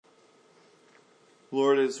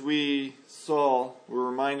Lord, as we saw, we're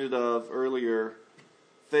reminded of earlier,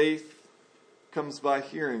 faith comes by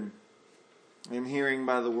hearing, and hearing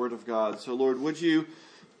by the Word of God. So, Lord, would you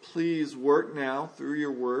please work now through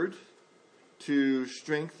your Word to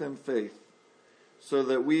strengthen faith, so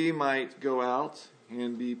that we might go out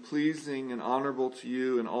and be pleasing and honorable to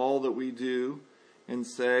you in all that we do and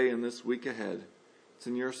say in this week ahead. It's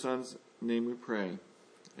in your Son's name we pray.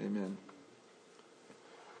 Amen.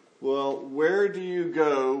 Well, where do you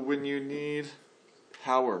go when you need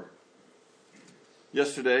power?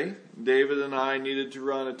 Yesterday, David and I needed to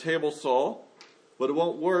run a table saw, but it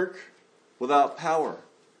won't work without power.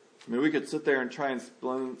 I mean, we could sit there and try and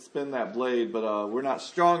spin that blade, but we're not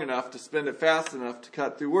strong enough to spin it fast enough to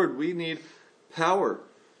cut through wood. We need power.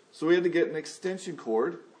 So we had to get an extension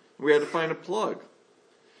cord. We had to find a plug.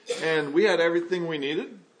 And we had everything we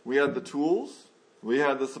needed. We had the tools. We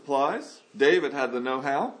had the supplies. David had the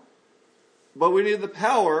know-how. But we needed the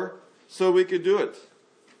power so we could do it.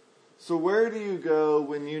 So where do you go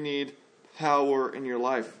when you need power in your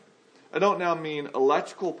life? I don't now mean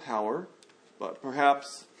electrical power, but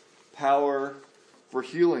perhaps power for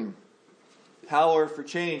healing, power for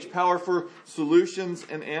change, power for solutions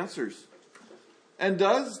and answers. And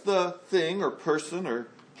does the thing or person or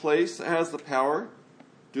place that has the power,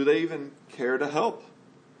 do they even care to help?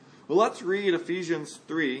 Well, let's read Ephesians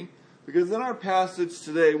 3. Because in our passage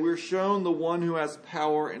today, we're shown the one who has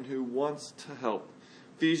power and who wants to help.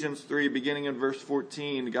 Ephesians 3, beginning in verse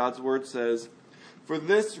 14, God's word says, "For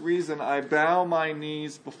this reason I bow my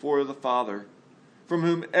knees before the Father, from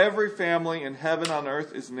whom every family in heaven and on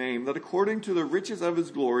earth is named, that according to the riches of his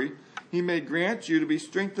glory, he may grant you to be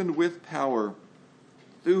strengthened with power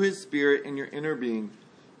through his Spirit in your inner being,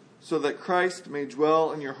 so that Christ may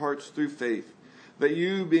dwell in your hearts through faith, that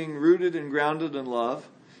you, being rooted and grounded in love,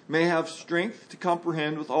 may have strength to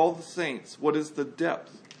comprehend with all the saints what is the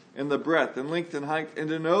depth and the breadth and length and height, and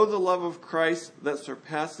to know the love of Christ that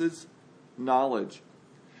surpasses knowledge,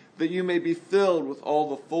 that you may be filled with all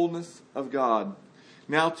the fullness of God.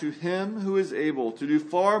 Now to him who is able to do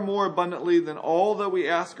far more abundantly than all that we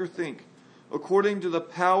ask or think, according to the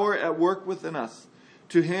power at work within us,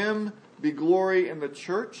 to him be glory in the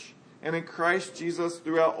church and in Christ Jesus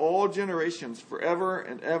throughout all generations, forever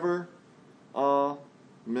and ever.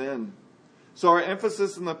 Amen. So our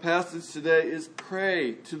emphasis in the passage today is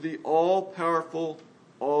pray to the all-powerful,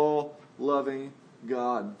 all-loving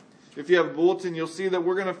God. If you have a bulletin, you'll see that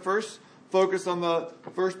we're going to first focus on the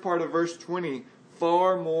first part of verse 20,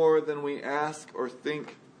 far more than we ask or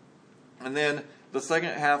think. And then the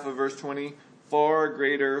second half of verse 20, far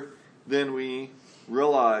greater than we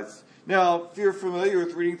realize. Now, if you're familiar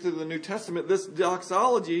with reading through the New Testament, this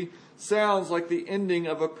doxology sounds like the ending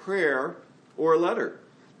of a prayer or a letter.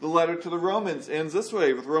 The letter to the Romans ends this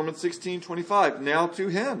way with Romans 16:25. Now to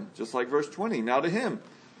him, just like verse 20. Now to him.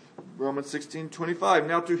 Romans 16:25.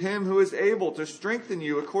 Now to him who is able to strengthen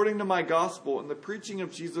you according to my gospel and the preaching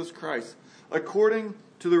of Jesus Christ, according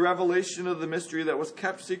to the revelation of the mystery that was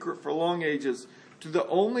kept secret for long ages, to the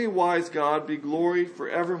only wise God be glory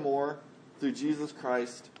forevermore through Jesus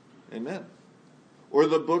Christ. Amen. Or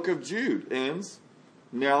the book of Jude ends,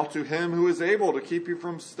 now to him who is able to keep you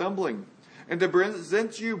from stumbling, and to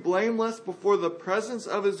present you blameless before the presence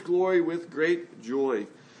of his glory with great joy.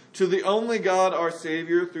 To the only God our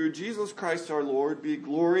Savior, through Jesus Christ our Lord, be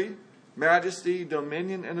glory, majesty,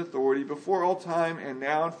 dominion, and authority before all time and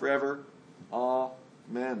now and forever.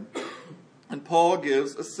 Amen. And Paul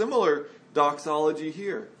gives a similar doxology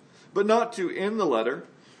here, but not to end the letter.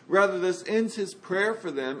 Rather, this ends his prayer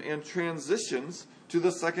for them and transitions to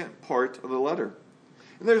the second part of the letter.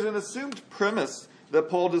 And there's an assumed premise that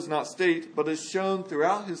Paul does not state, but is shown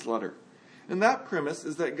throughout his letter. And that premise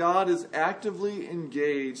is that God is actively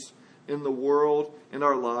engaged in the world and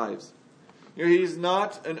our lives. You know, he's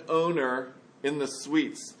not an owner in the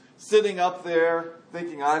suites, sitting up there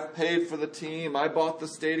thinking, I've paid for the team, I bought the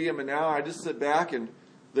stadium, and now I just sit back and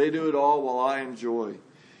they do it all while I enjoy.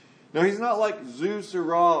 No, he's not like Zeus or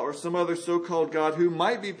Ra or some other so-called God who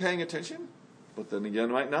might be paying attention, but then again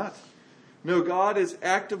might not. No, God is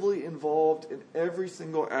actively involved in every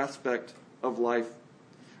single aspect of life.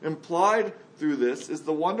 Implied through this is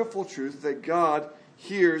the wonderful truth that God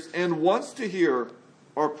hears and wants to hear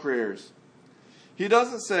our prayers. He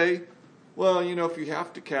doesn't say, well, you know, if you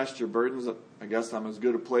have to cast your burdens, I guess I'm as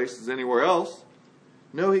good a place as anywhere else.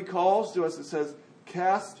 No, he calls to us and says,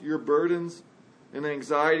 cast your burdens and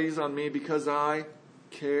anxieties on me because I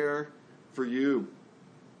care for you.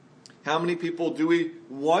 How many people do we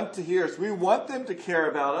want to hear us? We want them to care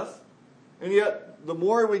about us. And yet, the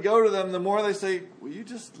more we go to them, the more they say, will you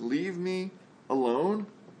just leave me alone?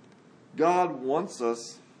 God wants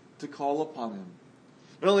us to call upon Him.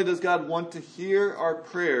 Not only does God want to hear our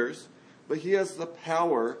prayers, but He has the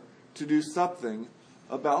power to do something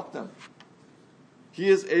about them. He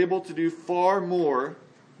is able to do far more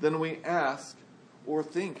than we ask or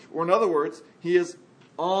think. Or in other words, He is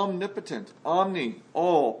omnipotent,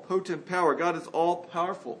 all potent power. God is all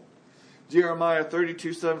powerful. Jeremiah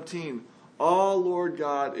 32:17. "Ah, Lord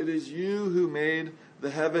God, it is you who made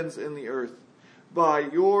the heavens and the earth. By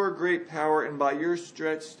your great power and by your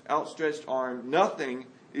outstretched arm, nothing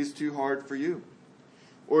is too hard for you."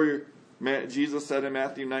 Or Jesus said in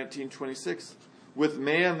Matthew 19:26, "With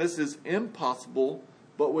man this is impossible,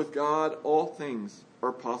 but with God all things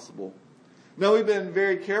are possible." Now, we've been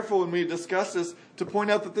very careful when we discuss this to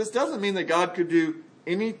point out that this doesn't mean that God could do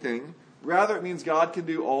anything. Rather, it means God can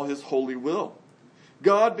do all His holy will.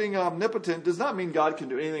 God being omnipotent does not mean God can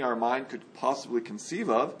do anything our mind could possibly conceive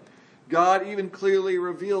of. God even clearly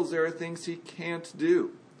reveals there are things He can't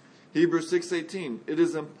do. Hebrews 6:18, "It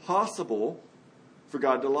is impossible for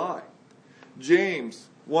God to lie." James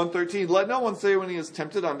 1:13, "Let no one say when he is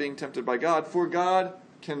tempted, I'm being tempted by God, for God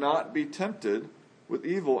cannot be tempted with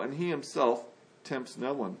evil, and He Himself tempts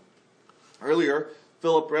no one." Earlier,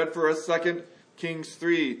 Philip read for us 2 Kings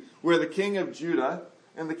 3, where the king of Judah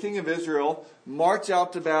and the king of Israel march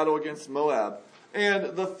out to battle against Moab.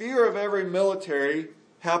 And the fear of every military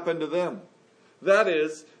happened to them. That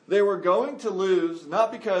is, they were going to lose,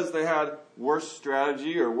 not because they had worse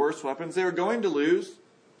strategy or worse weapons. They were going to lose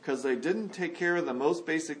because they didn't take care of the most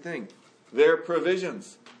basic thing, their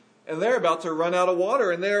provisions. And they're about to run out of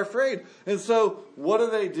water, and they're afraid. And so, what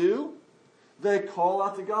do? They call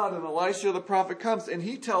out to God, and Elisha the prophet comes, and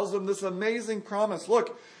he tells them this amazing promise.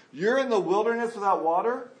 Look, you're in the wilderness without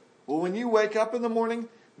water. Well, when you wake up in the morning,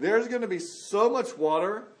 there's going to be so much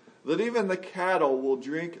water that even the cattle will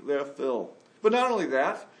drink their fill. But not only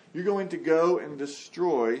that, you're going to go and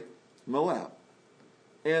destroy Moab.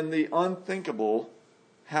 And the unthinkable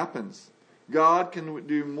happens. God can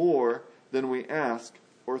do more than we ask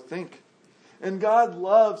or think. And God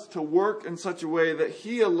loves to work in such a way that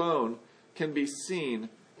He alone can be seen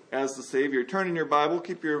as the Savior. Turn in your Bible,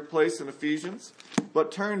 keep your place in Ephesians,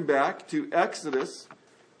 but turn back to Exodus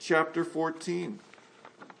chapter 14.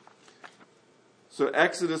 So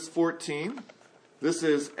Exodus 14, this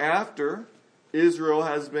is after Israel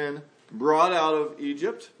has been brought out of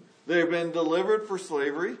Egypt. They've been delivered for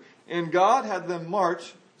slavery, and God had them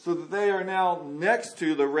march so that they are now next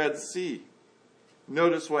to the Red Sea.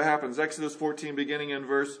 Notice what happens. Exodus 14, beginning in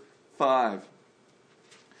verse 5.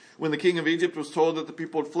 When the king of Egypt was told that the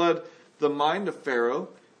people had fled, the mind of Pharaoh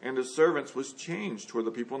and his servants was changed toward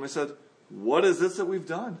the people. And they said, "What is this that we've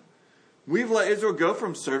done? We've let Israel go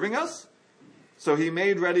from serving us?" So he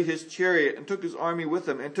made ready his chariot and took his army with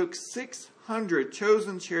him, and took 600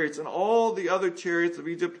 chosen chariots and all the other chariots of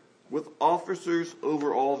Egypt with officers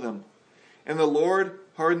over all of them. And the Lord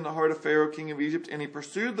hardened the heart of Pharaoh, king of Egypt, and he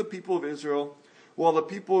pursued the people of Israel while the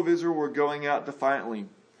people of Israel were going out defiantly.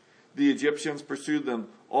 The Egyptians pursued them,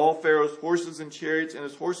 all Pharaoh's horses and chariots and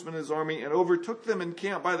his horsemen and his army, and overtook them and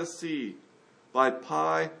camped by the sea, by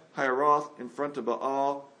Pi Hahiroth, in front of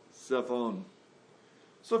Baal Zephon.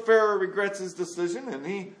 So Pharaoh regrets his decision, and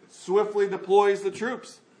he swiftly deploys the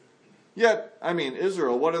troops. Yet,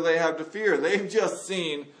 Israel, what do they have to fear? They've just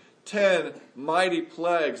seen 10 mighty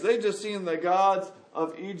plagues. They've just seen the gods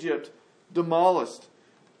of Egypt demolished,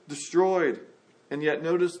 destroyed. And yet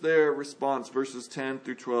notice their response, verses 10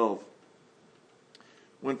 through 12.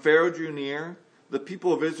 When Pharaoh drew near, the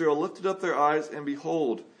people of Israel lifted up their eyes, and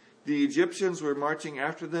behold, the Egyptians were marching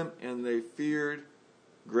after them, and they feared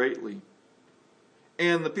greatly.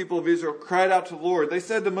 And the people of Israel cried out to the Lord. They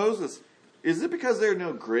said to Moses, "Is it because there are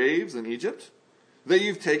no graves in Egypt that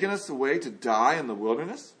you've taken us away to die in the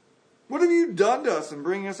wilderness? What have you done to us in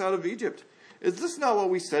bringing us out of Egypt? Is this not what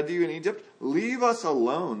we said to you in Egypt? Leave us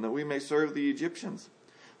alone that we may serve the Egyptians.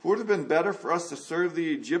 For it would have been better for us to serve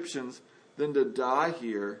the Egyptians than to die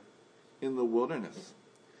here in the wilderness."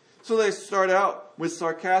 So they start out with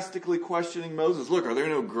sarcastically questioning Moses. Look, are there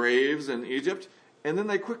no graves in Egypt? And then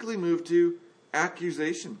they quickly move to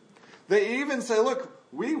accusation. They even say, look,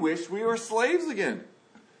 we wish we were slaves again.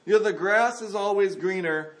 The grass is always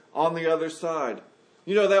greener on the other side.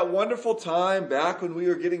 That wonderful time back when we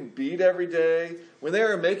were getting beat every day, when they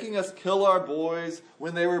were making us kill our boys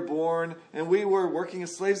when they were born, and we were working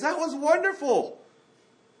as slaves, that was wonderful.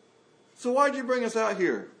 So why'd you bring us out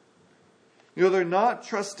here? They're not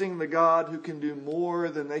trusting the God who can do more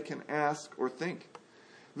than they can ask or think.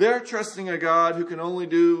 They're trusting a God who can only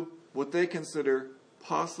do what they consider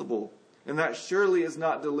possible. And that surely is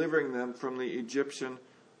not delivering them from the Egyptian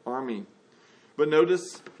army. But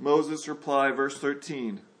notice Moses' reply, verse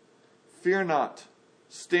 13. Fear not,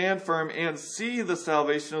 stand firm and see the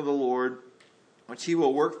salvation of the Lord, which he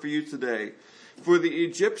will work for you today. For the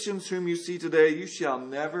Egyptians whom you see today, you shall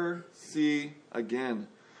never see again.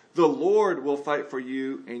 The Lord will fight for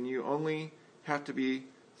you, and you only have to be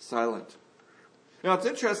silent. Now it's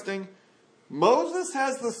interesting. Moses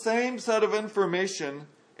has the same set of information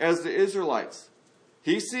as the Israelites.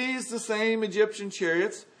 He sees the same Egyptian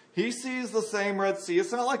chariots. He sees the same Red Sea.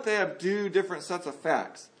 It's not like they have two different sets of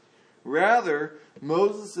facts. Rather,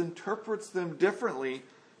 Moses interprets them differently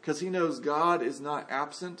because he knows God is not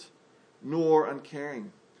absent nor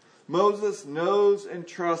uncaring. Moses knows and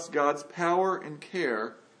trusts God's power and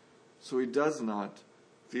care, so he does not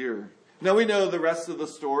fear. Now we know the rest of the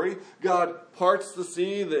story. God parts the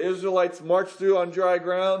sea, the Israelites march through on dry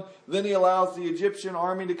ground, then he allows the Egyptian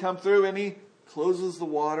army to come through and he closes the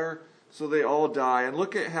water so they all die. And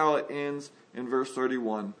look at how it ends in verse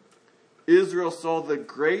 31. Israel saw the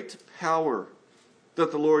great power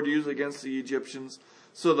that the Lord used against the Egyptians,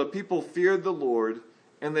 so the people feared the Lord,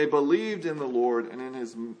 and they believed in the Lord and in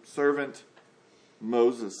his servant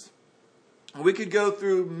Moses. We could go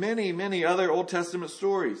through many, many other Old Testament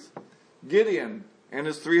stories. Gideon and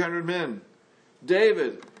his 300 men,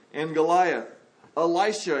 David and Goliath,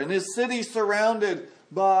 Elisha and his city surrounded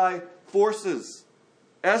by forces,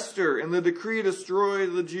 Esther and the decree to destroy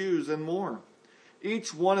the Jews, and more.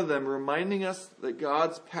 Each one of them reminding us that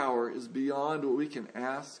God's power is beyond what we can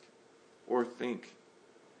ask or think.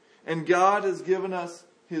 And God has given us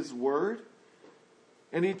his word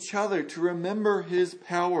and each other to remember his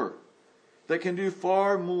power that can do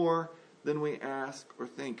far more than we ask or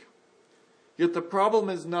think. Yet the problem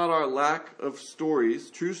is not our lack of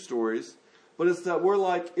stories, true stories, but it's that we're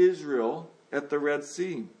like Israel at the Red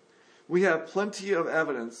Sea. We have plenty of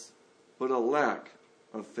evidence, but a lack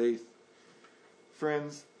of faith.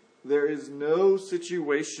 Friends, there is no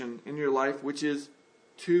situation in your life which is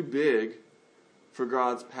too big for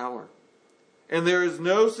God's power. And there is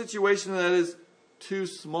no situation that is too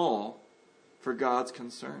small for God's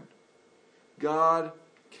concern. God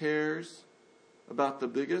cares about the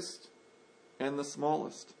biggest and the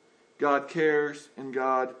smallest. God cares and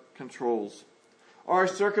God controls. Our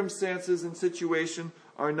circumstances and situation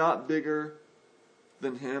are not bigger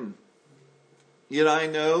than him. Yet I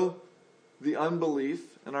know the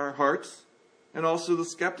unbelief in our hearts and also the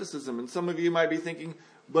skepticism. And some of you might be thinking,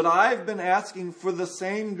 but I've been asking for the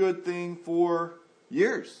same good thing for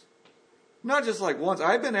years. Not just like once.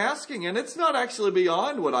 I've been asking, and it's not actually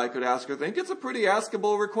beyond what I could ask or think. It's a pretty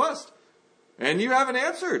askable request. And you haven't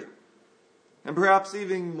answered. And perhaps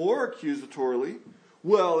even more accusatorily,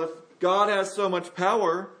 well, if God has so much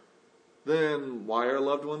power, then why are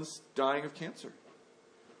loved ones dying of cancer?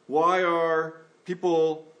 Why are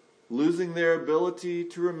people losing their ability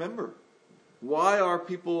to remember? Why are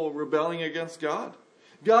people rebelling against God?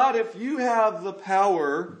 God, if you have the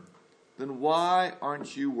power, then why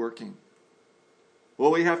aren't you working?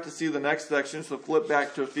 Well, we have to see the next section, so flip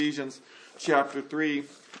back to Ephesians chapter 3,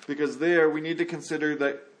 because there we need to consider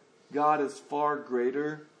that God is far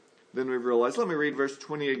greater than we realize. Let me read verse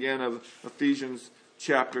 20 again of Ephesians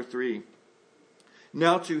chapter 3.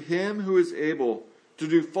 Now to him who is able to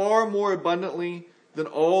do far more abundantly than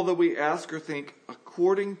all that we ask or think,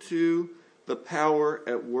 according to the power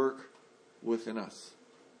at work within us.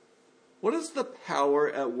 What is the power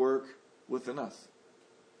at work within us?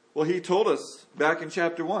 Well, he told us back in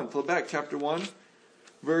chapter 1. Flip back, chapter 1,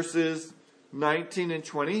 verses 19 and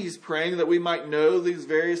 20. He's praying that we might know these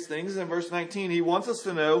various things. In verse 19, he wants us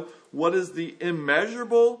to know what is the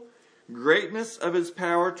immeasurable greatness of his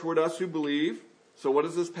power toward us who believe. So what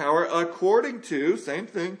is his power? According to, same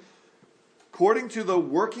thing, according to the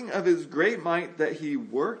working of his great might that he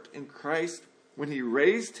worked in Christ when he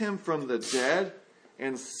raised him from the dead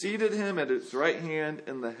and seated him at his right hand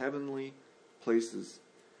in the heavenly places.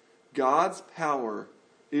 God's power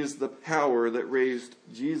is the power that raised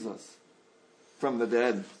Jesus from the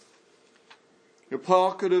dead. Now,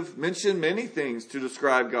 Paul could have mentioned many things to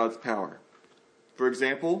describe God's power. For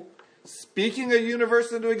example, speaking a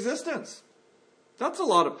universe into existence. That's a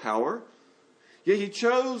lot of power. Yet he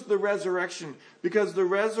chose the resurrection because the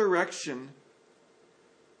resurrection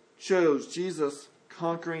shows Jesus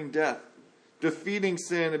conquering death, defeating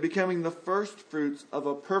sin, and becoming the first fruits of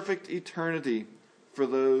a perfect eternity for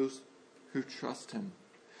those who trust him.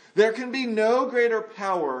 There can be no greater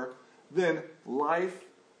power than life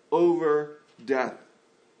over death.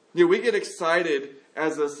 You know, we get excited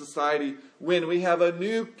as a society when we have a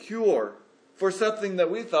new cure for something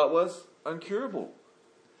that we thought was uncurable.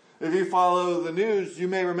 If you follow the news, you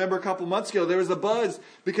may remember a couple months ago there was a buzz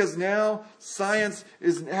because now science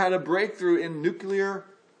has had a breakthrough in nuclear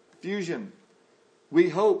fusion. We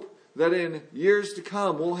hope that in years to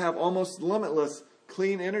come we'll have almost limitless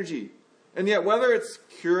clean energy. And yet whether it's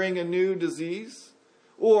curing a new disease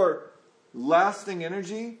or lasting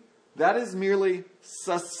energy, that is merely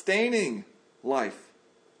sustaining life.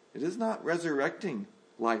 It is not resurrecting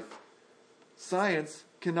life. Science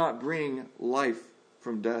cannot bring life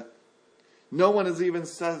from death. No one has even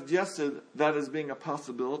suggested that as being a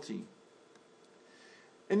possibility.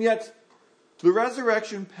 And yet, the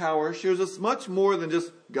resurrection power shows us much more than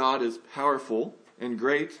just God is powerful and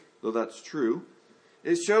great, though that's true.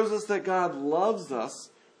 It shows us that God loves us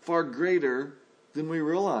far greater than we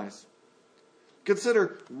realize.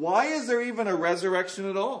 Consider, why is there even a resurrection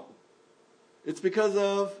at all? It's because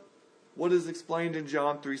of what is explained in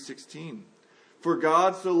John 3:16. For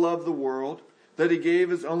God so loved the world that he gave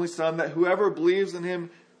his only Son, that whoever believes in him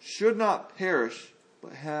should not perish,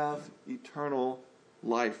 but have eternal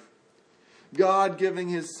life. God giving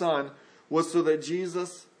his Son was so that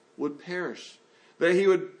Jesus would perish, that he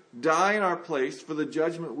would die in our place for the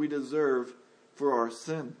judgment we deserve for our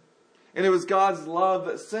sin. And it was God's love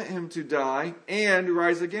that sent him to die and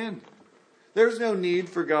rise again. There's no need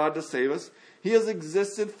for God to save us. He has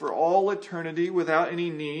existed for all eternity without any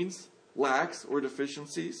needs, lacks, or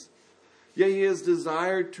deficiencies. Yet he has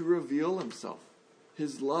desired to reveal himself,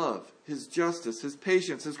 his love, his justice, his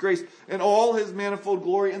patience, his grace, and all his manifold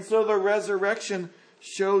glory. And so the resurrection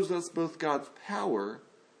shows us both God's power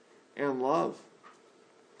and love.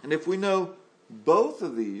 And if we know both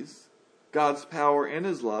of these, God's power and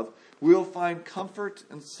his love, we'll find comfort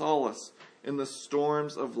and solace in the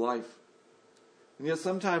storms of life. And yet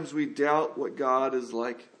sometimes we doubt what God is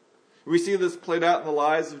like. We see this played out in the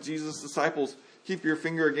lives of Jesus' disciples. Keep your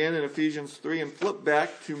finger again in Ephesians 3 and flip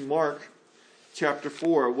back to Mark chapter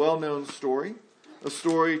 4, a well-known story, a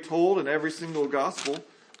story told in every single gospel.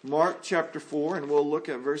 Mark chapter 4, and we'll look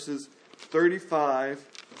at verses 35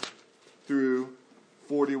 through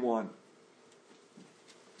 41.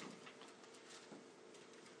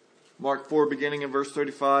 Mark 4, beginning in verse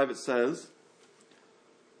 35, it says,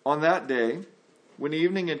 On that day, when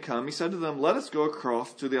evening had come, he said to them, Let us go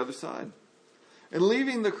across to the other side. And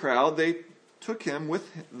leaving the crowd, they took him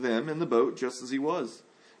with them in the boat just as he was,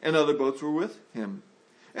 and other boats were with him.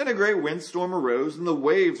 And a great windstorm arose, and the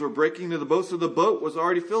waves were breaking into the boat, so the boat was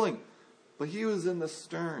already filling. But he was in the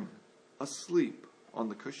stern, asleep on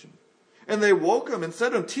the cushion. And they woke him and said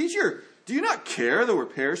to him, Teacher, do you not care that we're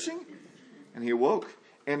perishing? And he awoke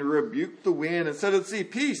and rebuked the wind and said to the sea,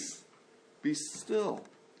 Peace, be still.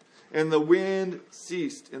 And the wind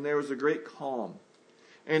ceased, and there was a great calm.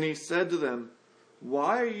 And he said to them,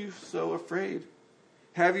 Why are you so afraid?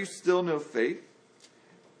 Have you still no faith?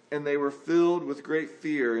 And they were filled with great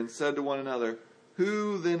fear and said to one another,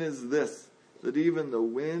 Who then is this, that even the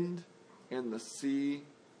wind and the sea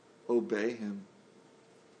obey him?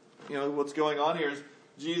 You know, what's going on here is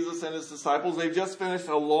Jesus and his disciples, they've just finished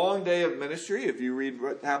a long day of ministry. If you read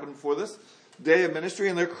what happened before this, day of ministry,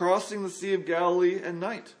 and they're crossing the Sea of Galilee at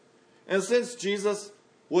night. And since Jesus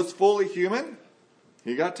was fully human,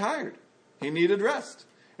 he got tired. He needed rest.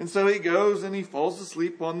 And so he goes and he falls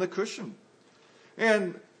asleep on the cushion.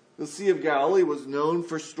 And the Sea of Galilee was known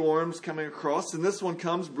for storms coming across, and this one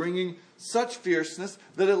comes bringing such fierceness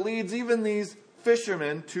that it leads even these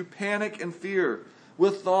fishermen to panic and fear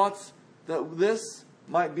with thoughts that this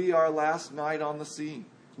might be our last night on the sea.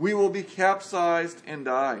 We will be capsized and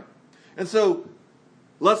die. And so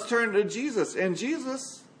let's turn to Jesus. And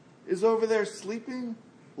Jesus is over there sleeping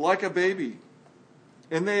like a baby.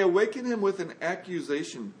 And they awaken him with an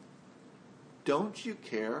accusation. Don't you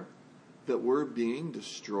care that we're being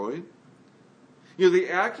destroyed? You know, the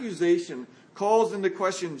accusation calls into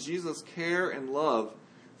question Jesus' care and love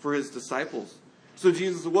for his disciples. So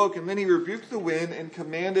Jesus awoke, and then he rebuked the wind and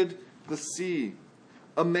commanded the sea.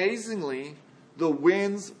 Amazingly, the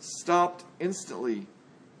winds stopped instantly,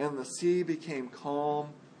 and the sea became calm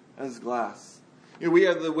as glass. You know, we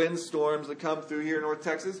have the windstorms that come through here in North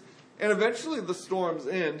Texas, and eventually the storms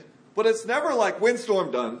end, but it's never like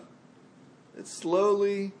windstorm done. It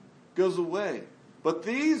slowly goes away. But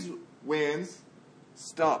these winds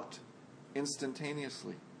stopped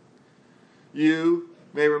instantaneously. You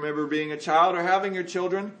may remember being a child or having your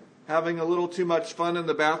children having a little too much fun in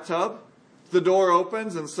the bathtub. The door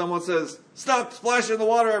opens and someone says, "Stop splashing the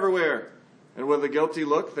water everywhere." And with a guilty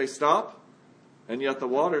look, they stop. And yet the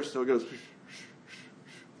water still goes.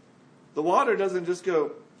 The water doesn't just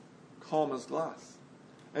go calm as glass.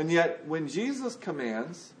 And yet when Jesus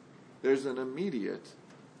commands, there's an immediate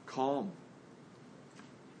calm.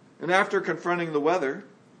 And after confronting the weather,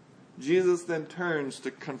 Jesus then turns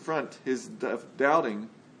to confront his doubting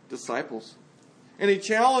disciples. And he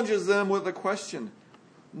challenges them with a question.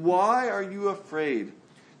 Why are you afraid?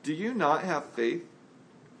 Do you not have faith?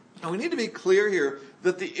 And we need to be clear here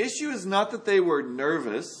that the issue is not that they were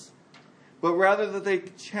nervous, but rather that they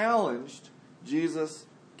challenged Jesus'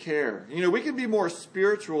 care. We can be more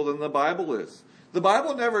spiritual than the Bible is. The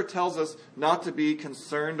Bible never tells us not to be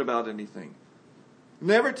concerned about anything. It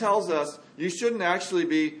never tells us you shouldn't actually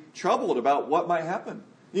be troubled about what might happen.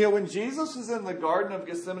 When Jesus was in the Garden of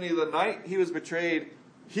Gethsemane the night he was betrayed,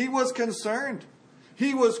 he was concerned.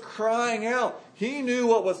 He was crying out. He knew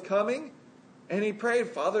what was coming, and he prayed,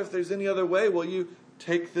 Father, if there's any other way, will you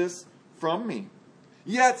take this from me?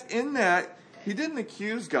 Yet in that, he didn't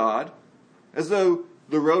accuse God as though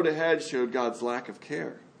the road ahead showed God's lack of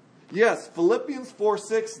care. Yes, Philippians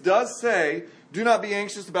 4:6 does say, do not be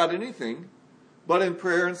anxious about anything, but in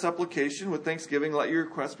prayer and supplication with thanksgiving, let your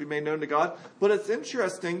requests be made known to God. But it's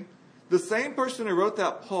interesting, the same person who wrote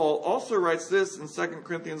that, Paul, also writes this in 2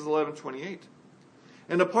 Corinthians 11:28.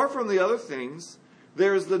 And apart from the other things,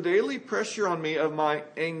 there is the daily pressure on me of my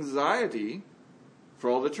anxiety for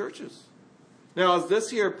all the churches. Now, is this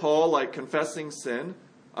here Paul like confessing sin?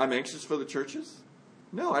 I'm anxious for the churches?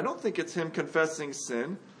 No, I don't think it's him confessing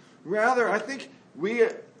sin. Rather, I think we,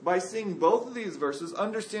 by seeing both of these verses,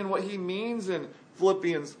 understand what he means in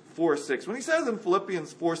Philippians 4:6. When he says in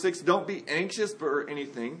Philippians 4:6, don't be anxious for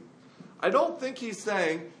anything, I don't think he's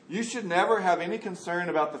saying you should never have any concern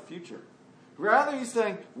about the future. Rather, he's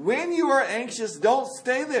saying, when you are anxious, don't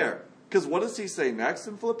stay there. Because what does he say next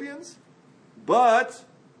in Philippians? But,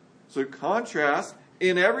 so contrast,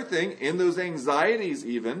 in everything, in those anxieties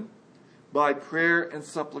even, by prayer and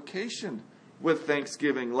supplication, with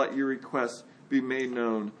thanksgiving, let your requests be made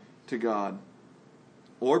known to God.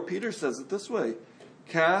 Or Peter says it this way,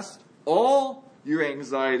 cast all your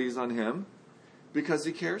anxieties on him, because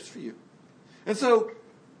he cares for you. And so,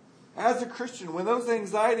 as a Christian, when those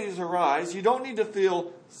anxieties arise, you don't need to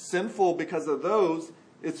feel sinful because of those.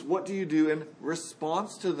 It's what do you do in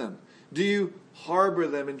response to them? Do you harbor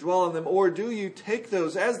them and dwell on them? Or do you take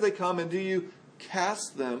those as they come and do you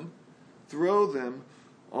cast them, throw them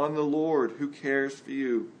on the Lord who cares for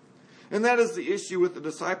you? And that is the issue with the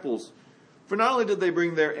disciples. For not only did they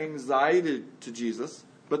bring their anxiety to Jesus,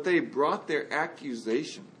 but they brought their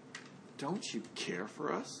accusation. Don't you care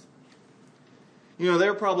for us?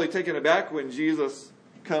 They're probably taken aback when Jesus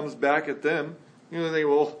comes back at them. They think,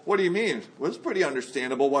 well, what do you mean? Well, it's pretty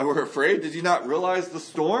understandable why we're afraid. Did you not realize the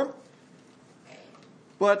storm?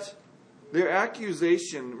 But their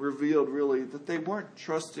accusation revealed really that they weren't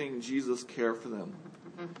trusting Jesus' care for them.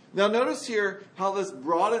 Now notice here how this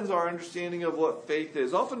broadens our understanding of what faith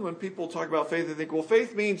is. Often when people talk about faith, they think, well,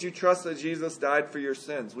 faith means you trust that Jesus died for your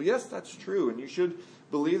sins. Well, yes, that's true, and you should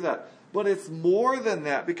believe that. But it's more than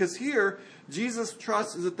that, because here, Jesus'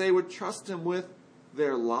 trust is that they would trust him with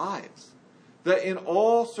their lives. That in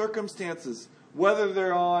all circumstances, whether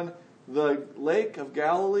they're on the lake of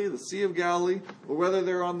Galilee, the Sea of Galilee, or whether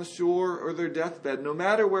they're on the shore or their deathbed, no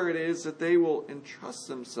matter where it is, that they will entrust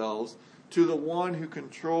themselves to the one who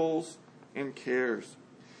controls and cares.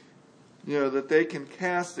 That they can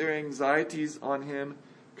cast their anxieties on him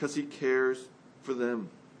because he cares for them.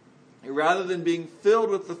 And rather than being filled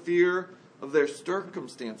with the fear of their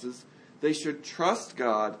circumstances, they should trust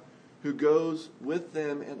God who goes with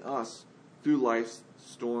them and us through life's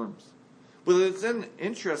storms. But it's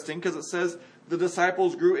interesting because it says the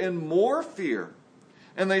disciples grew in more fear.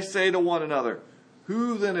 And they say to one another,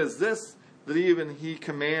 who then is this that even he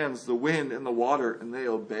commands the wind and the water and they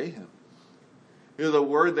obey him? The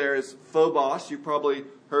word there is phobos. You probably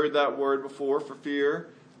heard that word before for fear.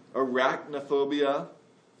 Arachnophobia,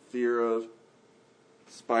 fear of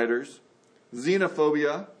spiders.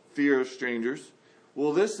 Xenophobia, fear of strangers.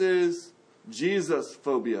 Well, this is Jesus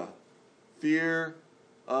phobia, fear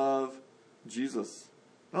of Jesus.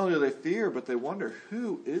 Not only do they fear, but they wonder,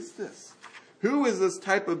 who is this? Who is this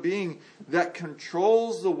type of being that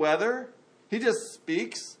controls the weather? He just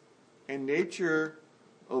speaks and nature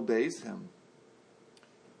obeys him.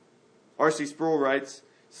 R.C. Sproul writes,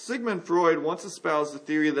 Sigmund Freud once espoused the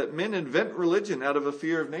theory that men invent religion out of a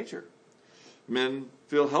fear of nature. Men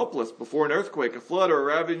feel helpless before an earthquake, a flood, or a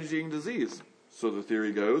ravaging disease. So the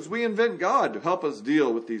theory goes, we invent God to help us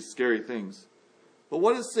deal with these scary things. But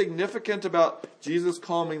what is significant about Jesus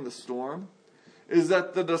calming the storm is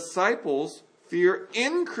that the disciples' fear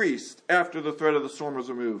increased after the threat of the storm was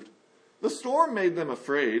removed. The storm made them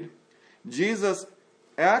afraid. Jesus'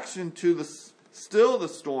 action to still the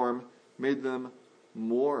storm made them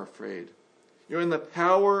more afraid. In the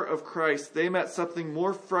power of Christ, they met something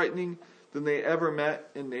more frightening than they ever met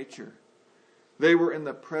in nature. They were in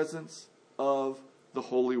the presence of the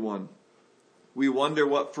Holy One. We wonder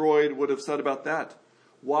what Freud would have said about that.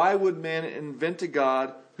 Why would man invent a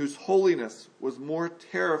God whose holiness was more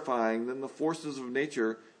terrifying than the forces of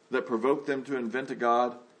nature that provoked them to invent a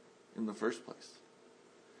God in the first place?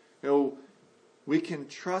 We can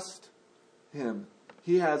trust him.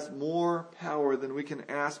 He has more power than we can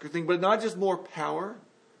ask or think. But not just more power,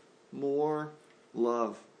 more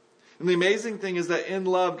love. And the amazing thing is that in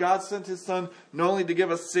love, God sent his Son not only to give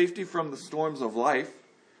us safety from the storms of life,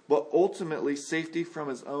 but ultimately safety from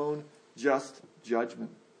his own just judgment.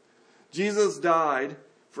 Jesus died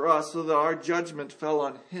for us so that our judgment fell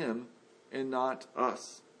on him and not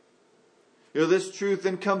us. This truth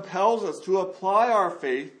then compels us to apply our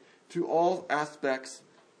faith to all aspects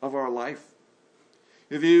of our life.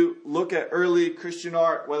 If you look at early Christian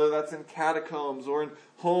art, whether that's in catacombs or in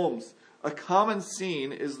homes, a common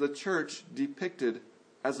scene is the church depicted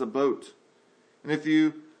as a boat. And if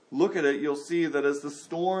you look at it, you'll see that as the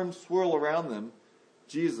storms swirl around them,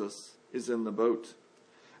 Jesus is in the boat.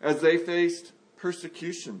 As they faced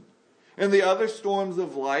persecution and the other storms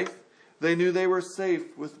of life, they knew they were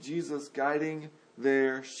safe with Jesus guiding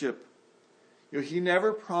their ship. He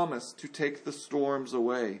never promised to take the storms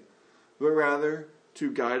away, but rather to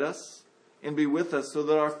guide us and be with us so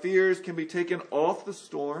that our fears can be taken off the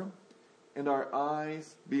storm and our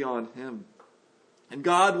eyes be on him. And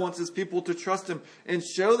God wants his people to trust him and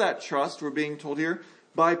show that trust, we're being told here,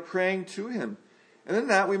 by praying to him. And in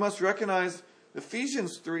that we must recognize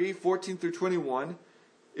Ephesians 3:14-21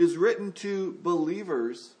 is written to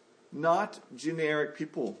believers, not generic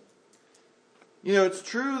people. It's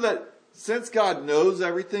true that since God knows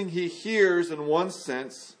everything, he hears, in one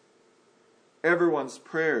sense, everyone's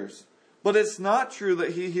prayers. But it's not true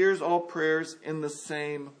that he hears all prayers in the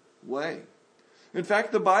same way. In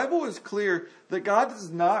fact, the Bible is clear that God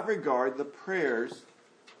does not regard the prayers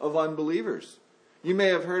of unbelievers. You may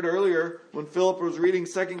have heard earlier when Philip was reading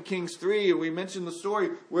 2 Kings 3, we mentioned the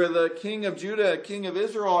story where the king of Judah, king of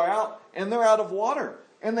Israel are out, and they're out of water.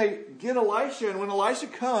 And they get Elisha, and when Elisha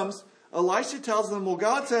comes, Elisha tells them,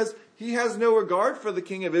 God says he has no regard for the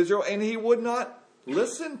king of Israel, and he would not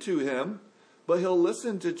listen to him, but he'll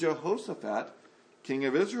listen to Jehoshaphat, king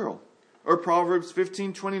of Israel. Or Proverbs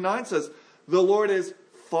 15:29 says, the Lord is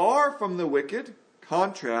far from the wicked,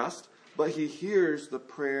 contrast, but he hears the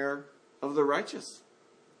prayer of the righteous.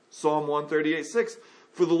 Psalm 138:6,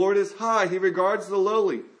 for the Lord is high, he regards the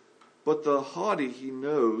lowly, but the haughty he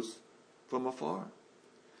knows from afar.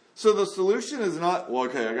 So the solution is not, I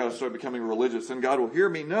got to start becoming religious and God will hear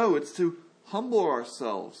me. No, it's to humble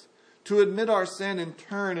ourselves, to admit our sin and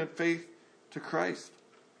turn in faith to Christ.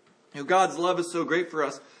 God's love is so great for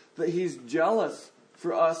us that he's jealous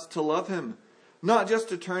for us to love him, not just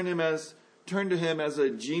to turn to him as a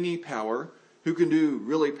genie power who can do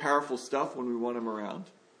really powerful stuff when we want him around.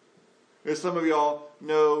 As some of y'all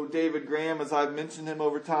know David Graham, as I've mentioned him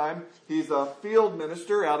over time, he's a field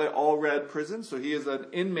minister out at All Red Prison, so he is an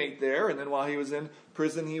inmate there, and then while he was in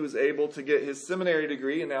prison, he was able to get his seminary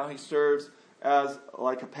degree, and now he serves as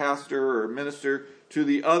like a pastor or minister to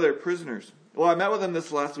the other prisoners. Well, I met with him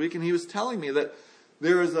this last week, and he was telling me that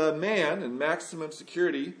there is a man in maximum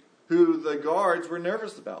security who the guards were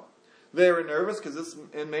nervous about. They were nervous because this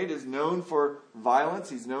inmate is known for violence.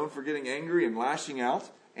 He's known for getting angry and lashing out.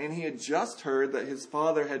 And he had just heard that his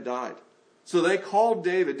father had died. So they called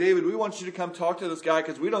David. David, we want you to come talk to this guy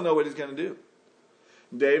because we don't know what he's going to do.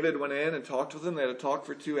 David went in and talked with him. They had a talk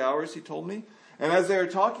for 2 hours, he told me. And as they were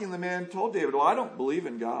talking, the man told David, I don't believe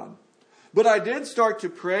in God. But I did start to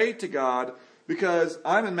pray to God because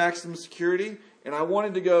I'm in maximum security. And I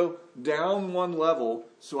wanted to go down one level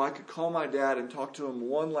so I could call my dad and talk to him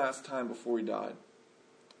one last time before he died.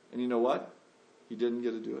 And you know what? He didn't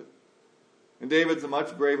get to do it. And David's a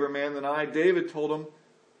much braver man than I. David told him,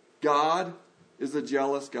 God is a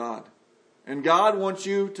jealous God. And God wants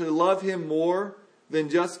you to love him more than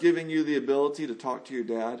just giving you the ability to talk to your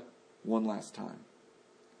dad one last time.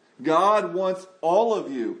 God wants all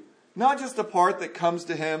of you, not just the part that comes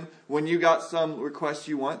to him when you got some request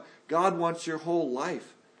you want. God wants your whole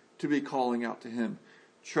life to be calling out to him,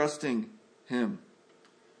 trusting him.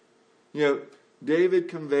 David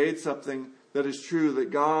conveyed something that is true,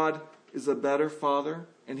 that God is a better father,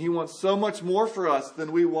 and he wants so much more for us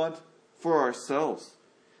than we want for ourselves.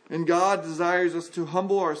 And God desires us to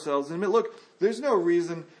humble ourselves and admit, look, there's no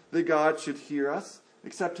reason that God should hear us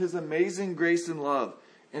except his amazing grace and love.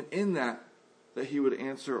 And in that he would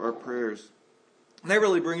answer our prayers. And that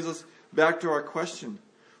really brings us back to our question.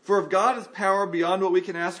 For if God has power beyond what we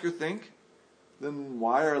can ask or think, then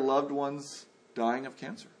why are loved ones dying of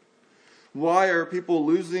cancer? Why are people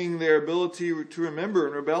losing their ability to remember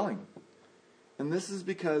and rebelling? And this is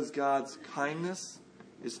because God's kindness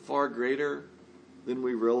is far greater than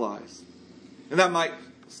we realize. And that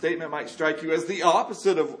statement might strike you as the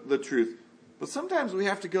opposite of the truth. But sometimes we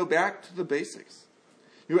have to go back to the basics.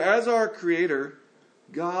 As our Creator,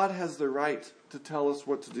 God has the right to tell us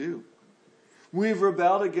what to do. We've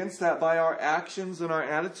rebelled against that by our actions and our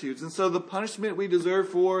attitudes. And so the punishment we deserve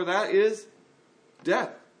for that is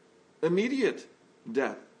death. Immediate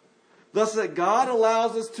death. Thus that God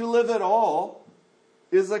allows us to live at all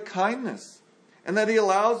is a kindness. And that He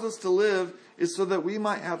allows us to live is so that we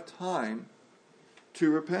might have time to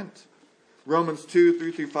repent. Romans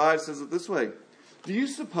 2:3-5 says it this way. Do you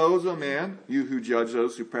suppose, O man, you who judge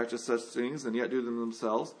those who practice such things and yet do them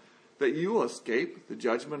themselves, that you will escape the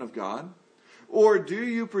judgment of God? Or do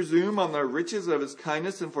you presume on the riches of His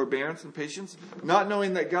kindness and forbearance and patience, not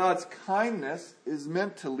knowing that God's kindness is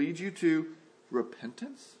meant to lead you to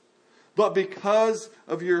repentance? But because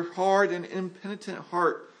of your hard and impenitent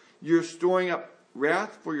heart, you're storing up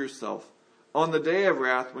wrath for yourself on the day of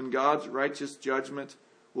wrath when God's righteous judgment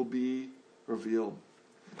will be revealed.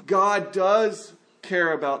 God does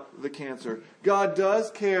care about the cancer. God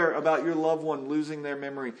does care about your loved one losing their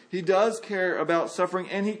memory. He does care about suffering,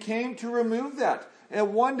 and He came to remove that.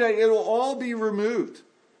 And one day it will all be removed.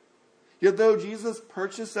 Yet though Jesus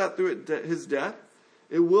purchased that through His death,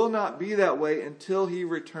 it will not be that way until He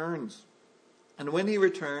returns. And when He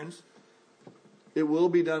returns, it will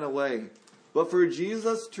be done away. But for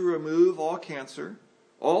Jesus to remove all cancer,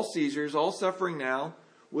 all seizures, all suffering now,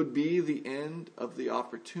 would be the end of the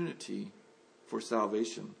opportunity for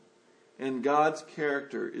salvation. And God's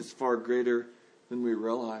character is far greater than we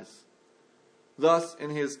realize. Thus, in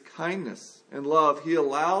His kindness and love, He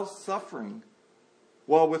allows suffering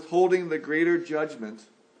while withholding the greater judgment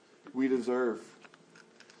we deserve.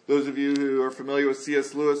 Those of you who are familiar with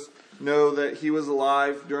C.S. Lewis know that he was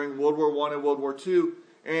alive during World War I and World War II.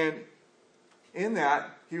 And in that,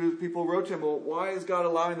 people wrote to him, well, why is God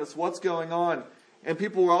allowing this? What's going on? And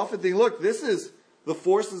people were often thinking, look, this is the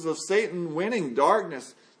forces of Satan winning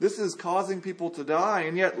darkness. This is causing people to die.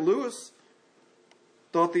 And yet Lewis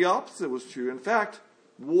thought the opposite was true. In fact,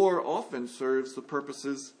 war often serves the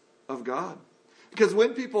purposes of God. Because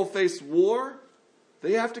when people face war,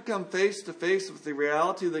 they have to come face to face with the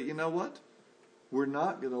reality that, you know what? We're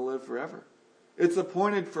not going to live forever. It's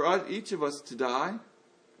appointed for each of us to die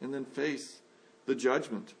and then face the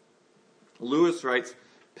judgment. Lewis writes,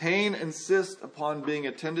 pain insists upon being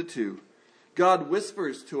attended to. God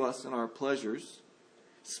whispers to us in our pleasures,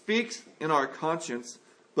 speaks in our conscience,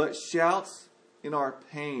 but shouts in our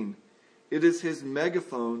pain. It is His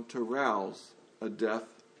megaphone to rouse a deaf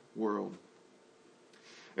world.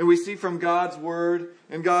 And we see from God's word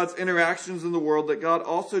and God's interactions in the world that God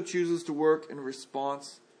also chooses to work in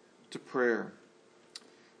response to prayer.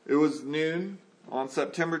 It was noon on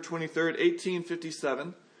September 23rd,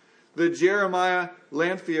 1857, that Jeremiah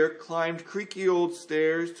Lanphier climbed creaky old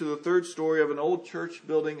stairs to the third story of an old church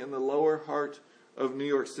building in the lower heart of New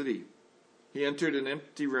York City. He entered an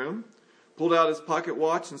empty room, pulled out his pocket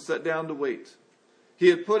watch, and sat down to wait. He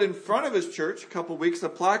had put in front of his church a couple weeks a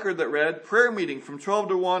placard that read, prayer meeting from 12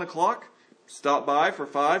 to 1 o'clock. Stop by for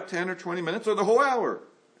 5, 10, or 20 minutes, or the whole hour,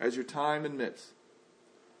 as your time admits.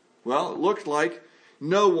 Well, it looked like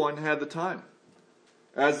no one had the time.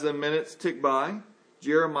 As the minutes ticked by,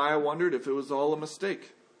 Jeremiah wondered if it was all a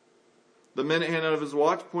mistake. The minute hand of his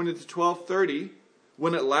watch pointed to 12:30,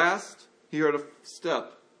 when at last he heard a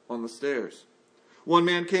step on the stairs. One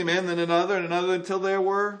man came in, then another, and another, until there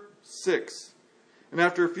were 6. And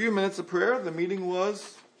after a few minutes of prayer, the meeting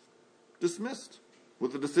was dismissed,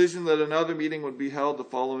 with the decision that another meeting would be held the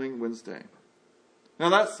following Wednesday. Now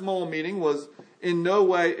that small meeting was in no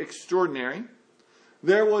way extraordinary.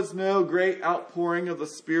 There was no great outpouring of the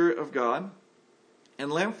Spirit of God. And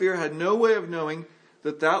Lanphier had no way of knowing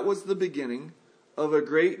that that was the beginning of a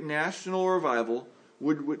great national revival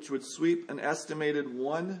which would sweep an estimated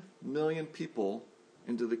 1 million people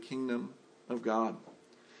into the kingdom of God.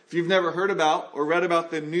 If you've never heard about or read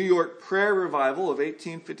about the New York prayer revival of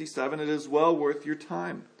 1857, it is well worth your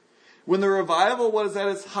time. When the revival was at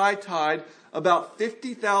its high tide, about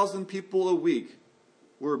 50,000 people a week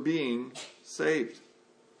were being saved.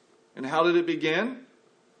 And how did it begin?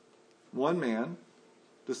 One man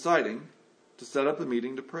deciding to set up a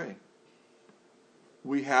meeting to pray.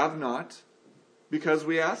 We have not because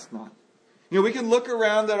we ask not. We can look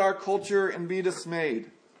around at our culture and be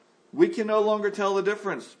dismayed. We can no longer tell the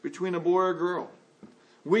difference between a boy or a girl.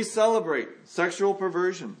 We celebrate sexual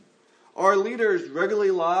perversion. Our leaders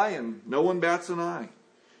regularly lie and no one bats an eye.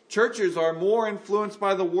 Churches are more influenced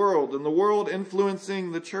by the world than the world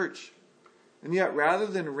influencing the church. And yet, rather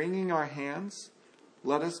than wringing our hands,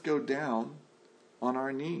 let us go down on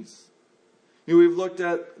our knees. We've looked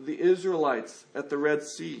at the Israelites at the Red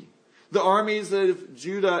Sea, the armies of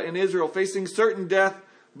Judah and Israel facing certain death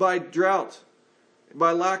by drought,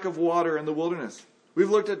 by lack of water in the wilderness. We've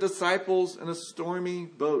looked at disciples in a stormy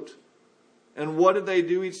boat. And what did they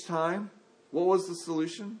do each time? What was the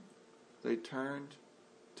solution? They turned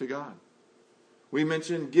to God. We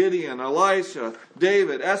mentioned Gideon, Elisha,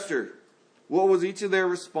 David, Esther. What was each of their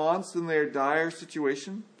response in their dire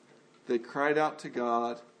situation? They cried out to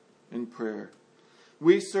God in prayer.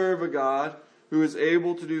 We serve a God who is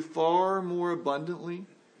able to do far more abundantly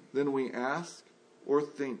than we ask or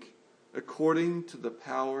think, according to the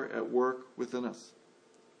power at work within us.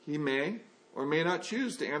 He may or may not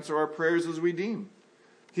choose to answer our prayers as we deem.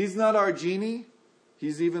 He's not our genie.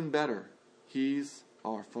 He's even better. He's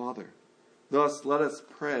our Father. Thus, let us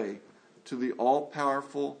pray to the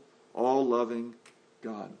all-powerful, all-loving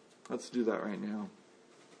God. Let's do that right now.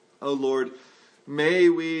 Oh Lord, may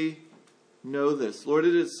we know this. Lord,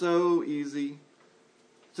 it is so easy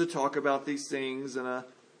to talk about these things in a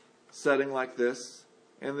setting like this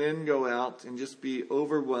and then go out and just be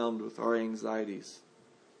overwhelmed with our anxieties.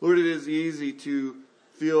 Lord, it is easy to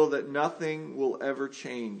feel that nothing will ever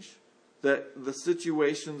change, that the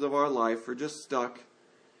situations of our life are just stuck,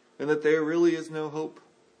 and that there really is no hope.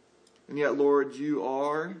 And yet, Lord, you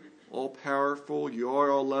are all-powerful, you are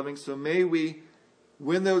all-loving, so may we,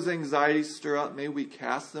 when those anxieties stir up, may we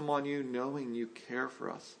cast them on you, knowing you care for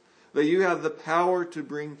us, that you have the power to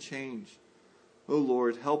bring change. Oh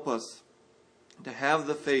Lord, help us to have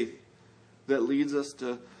the faith that leads us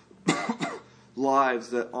to lives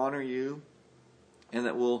that honor you and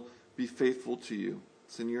that will be faithful to you.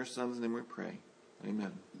 It's in your Son's name we pray.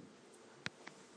 Amen.